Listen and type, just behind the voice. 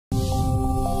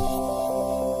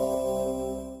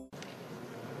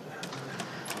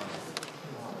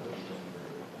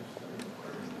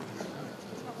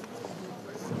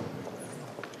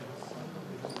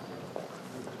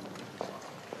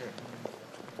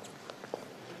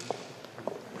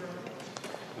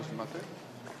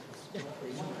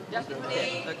Yeah.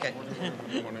 Okay.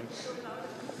 Good morning.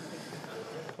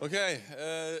 Okay,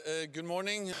 good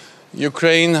morning.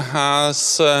 Ukraine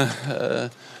has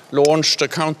launched a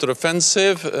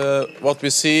counter-offensive. What we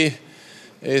see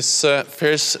is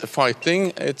fierce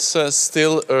fighting. It's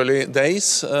still early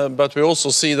days, but we also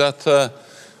see that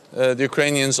the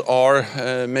Ukrainians are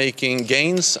making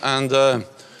gains and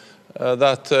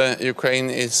that Ukraine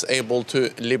is able to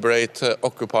liberate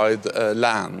occupied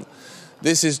land.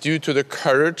 This is due to the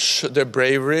courage, the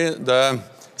bravery, the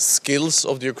skills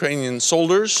of the Ukrainian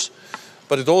soldiers,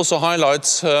 but it also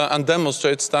highlights and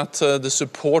demonstrates that the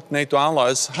support NATO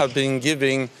allies have been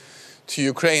giving to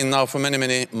Ukraine now for many,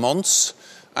 many months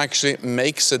actually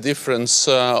makes a difference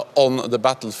on the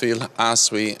battlefield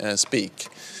as we speak.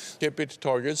 Capability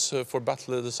targets for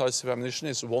battle-decisive ammunition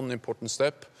is one important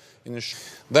step.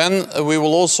 Then we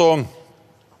will also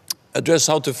address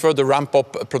how to further ramp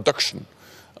up production.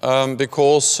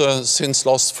 Because since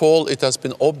last fall it has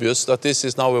been obvious that this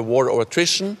is now a war of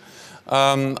attrition,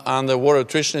 and the war of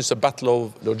attrition is a battle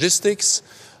of logistics,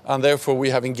 and therefore we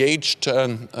have engaged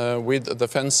with the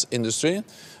defense industry,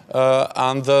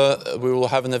 and we will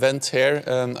have an event here,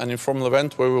 an informal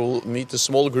event where we will meet a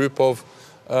small group of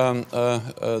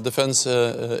defense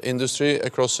industry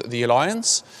across the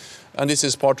alliance, and this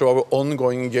is part of our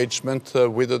ongoing engagement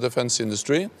with the defense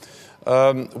industry.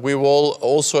 We will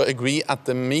also agree at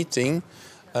the meeting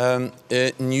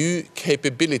new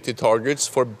capability targets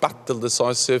for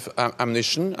battle-decisive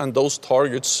ammunition, and those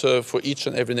targets for each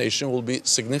and every nation will be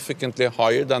significantly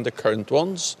higher than the current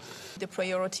ones. The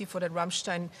priority for the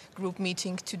Ramstein group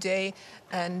meeting today,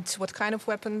 and what kind of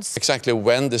weapons? Exactly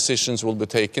when decisions will be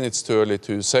taken, it's too early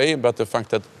to say, but the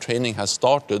fact that training has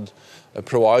started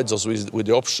provides us with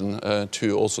the option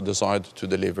to also decide to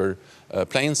deliver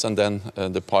planes, and then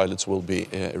the pilots will be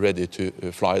ready to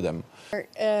fly them.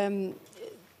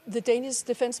 The Danish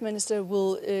defense minister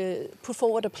will put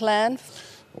forward a plan.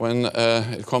 When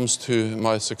it comes to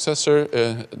my successor,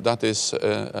 that is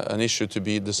an issue to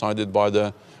be decided by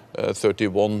the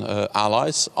 31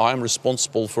 allies. I am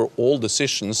responsible for all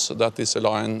decisions that this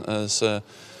alliance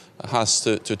has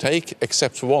to take,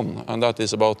 except for one, and that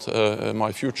is about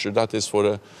my future. That is for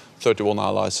the 31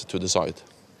 allies to decide.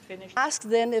 Ask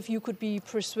then if you could be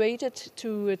persuaded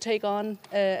to take on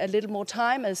a little more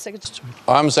time as Secretary.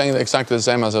 I'm saying exactly the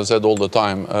same as I've said all the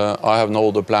time. I have no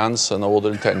other plans and no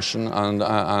other intention, and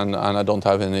I don't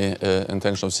have any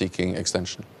intention of seeking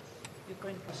extension. You're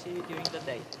going to see you during the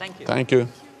day. Thank you. Thank you.